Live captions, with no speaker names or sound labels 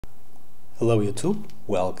Hello YouTube,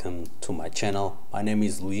 welcome to my channel. My name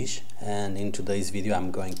is Luis, and in today's video I'm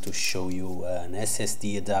going to show you an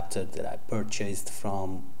SSD adapter that I purchased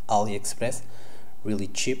from Aliexpress, really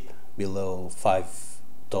cheap, below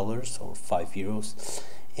 $5 or €5.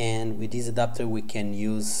 And with this adapter we can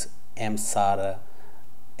use Msata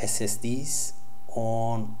SSDs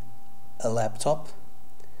on a laptop,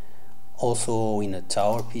 also in a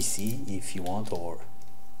tower PC if you want, or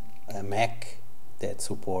a Mac that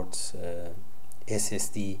supports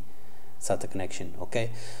SSD SATA connection.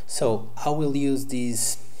 Okay, so I will use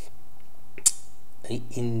this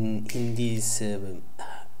in this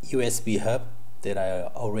USB hub that I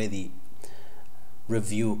already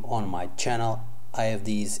review on my channel. I have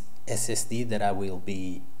this SSD that I will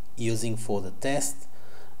be using for the test,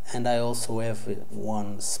 and I also have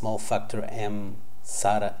one small factor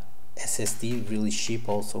Msata SSD, really cheap,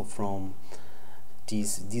 also from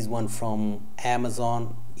this one from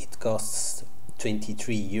Amazon. It costs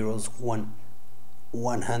 €23,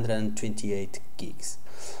 128 gigs.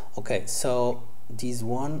 Okay, so this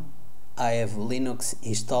one I have Linux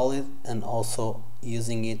installed and also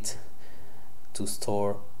using it to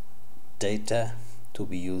store data to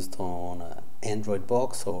be used on an Android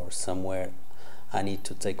box or somewhere I need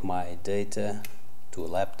to take my data to a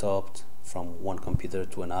laptop from one computer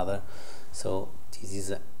to another. So this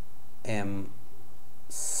is a Msata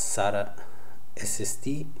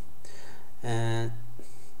SSD, and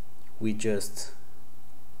we just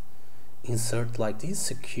insert like this,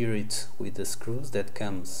 secure it with the screws that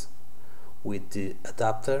comes with the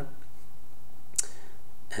adapter,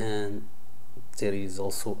 and there is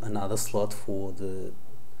also another slot for the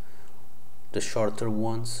shorter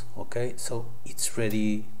ones. Okay, so it's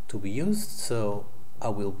ready to be used. So I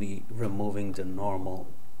will be removing the normal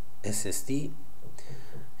SSD,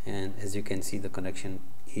 and as you can see the connection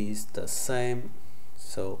is the same,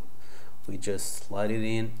 so we just slide it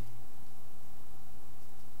in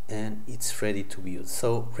and it's ready to be used.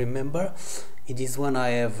 So remember, in this one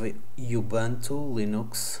I have Ubuntu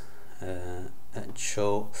Linux and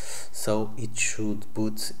so it should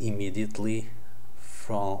boot immediately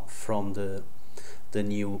from the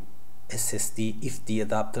new SSD if the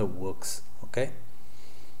adapter works. Okay,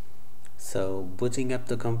 so booting up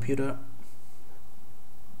the computer.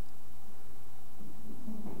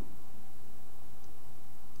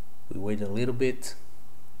 We wait a little bit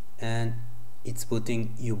and it's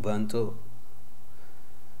booting Ubuntu,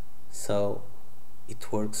 so it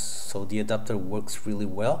works. So the adapter works really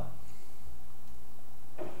well,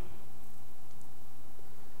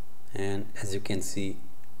 and as you can see,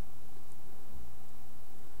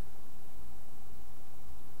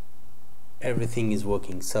 everything is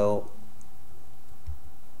working. So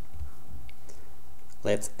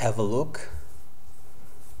let's have a look,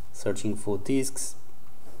 searching for disks.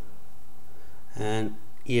 And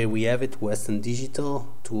here we have it, Western Digital,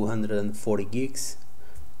 240 gigs,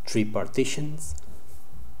 3 partitions.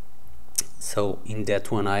 So in that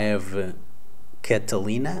one I have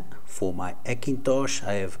Catalina for my Macintosh,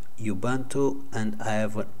 I have Ubuntu, and I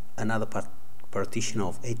have another partition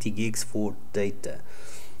of 80 gigs for data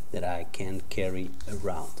that I can carry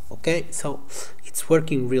around. Okay, so it's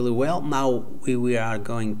working really well. Now we are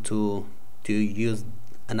going to use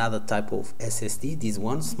another type of SSD, this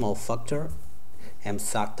one, small factor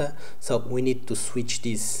Msata. So we need to switch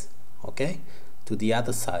this, okay, to the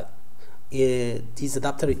other side. This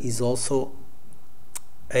adapter is also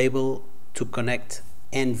able to connect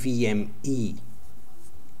NVMe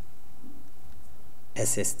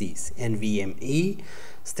SSDs. NVMe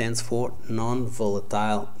stands for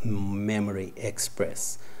non-volatile memory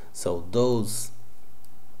express. So those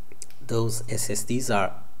SSDs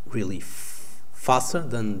are really faster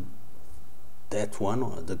than that one,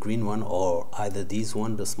 or the green one, or either this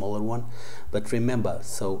one, the smaller one. But remember,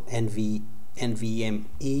 so NVMe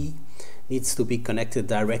needs to be connected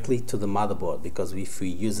directly to the motherboard, because if we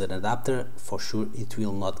use an adapter, for sure it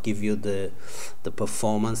will not give you the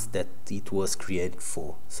performance that it was created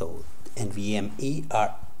for. So NVMe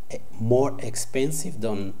are more expensive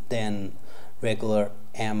than regular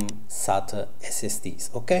Msata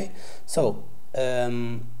SSDs. Okay, so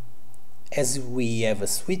as we have a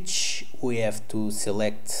switch, we have to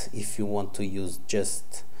select if you want to use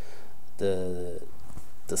just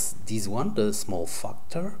this one, the small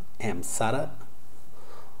factor Msata,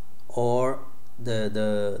 or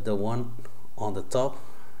the one on the top,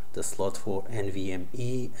 the slot for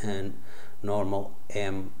NVMe and normal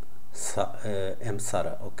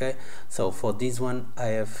Msata. Okay, so for this one I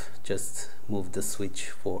have just moved the switch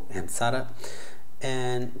for Msata,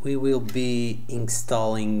 and we will be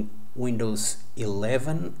installing Windows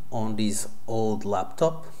 11 on this old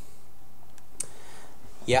laptop.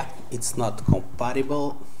 Yeah, it's not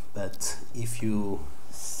compatible, but if you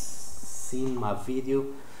seen my video,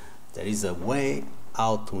 there is a way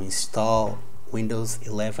how to install Windows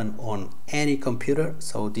 11 on any computer.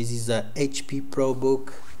 So this is a HP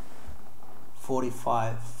ProBook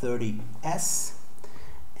 4530S,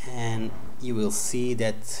 and you will see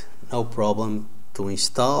that no problem to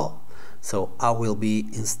install. So I will be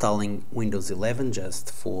installing Windows 11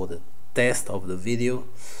 just for the test of the video,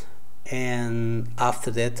 and after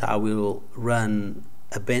that I will run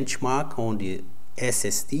a benchmark on the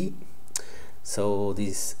SSD. So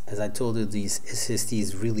this, as I told you, this SSD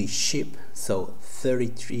is really cheap, so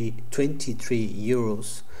 23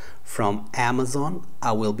 euros from Amazon.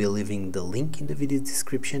 I will be leaving the link in the video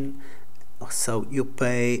description. So you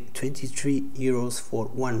pay 23 euros for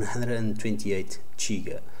 128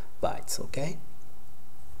 gigabytes. Okay,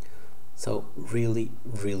 so really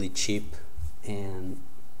cheap. And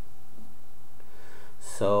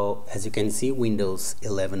so as you can see, Windows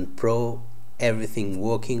 11 Pro, everything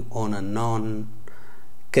working on a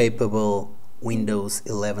non-capable Windows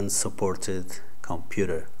 11 supported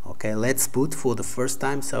computer. Okay, let's boot for the first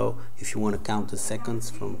time. So if you want to count the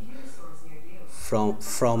seconds from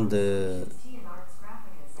the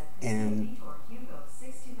and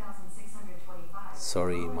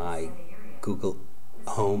sorry, my Google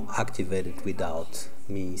Home activated without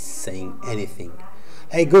me saying anything.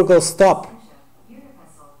 Hey Google, stop.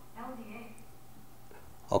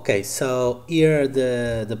 Okay, so here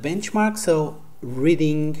the benchmark. So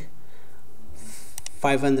reading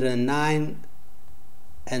 509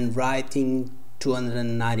 and writing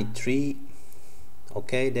 293.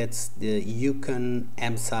 Okay, that's the Yukon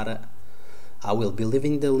Msata. I will be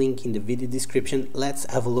leaving the link in the video description. Let's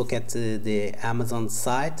have a look at the Amazon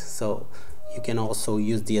site. So you can also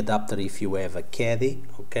use the adapter if you have a caddy.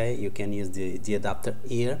 Okay, you can use the adapter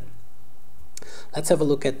here. Let's have a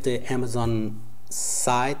look at the Amazon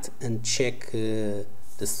site and check the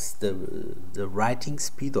writing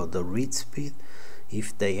speed or the read speed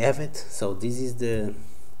if they have it. So this is the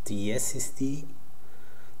SSD,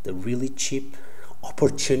 the really cheap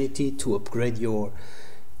opportunity to upgrade your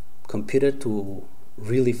computer to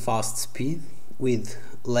really fast speed with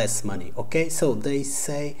less money. Okay, so they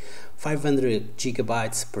say 500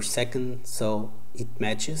 gigabytes per second, so it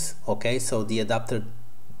matches. Okay, so the adapter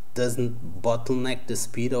doesn't bottleneck the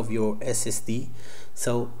speed of your SSD.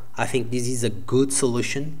 So I think this is a good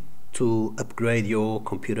solution to upgrade your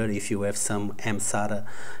computer if you have some Msata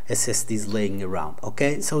SSDs laying around.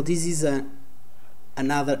 Okay, so this is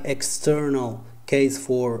another external case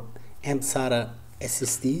for Msata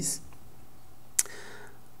SSDs,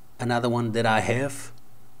 another one that I have,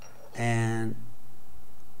 and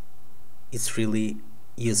it's really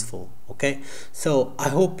useful. Okay, so I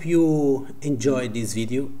hope you enjoyed this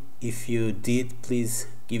video. If you did, please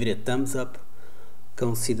give it a thumbs up.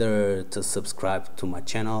 Consider to subscribe to my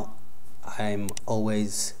channel. I'm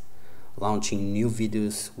always launching new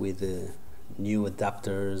videos with new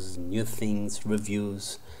adapters, new things,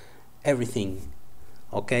 reviews, everything.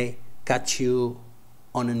 Okay, catch you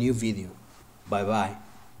on a new video. Bye bye.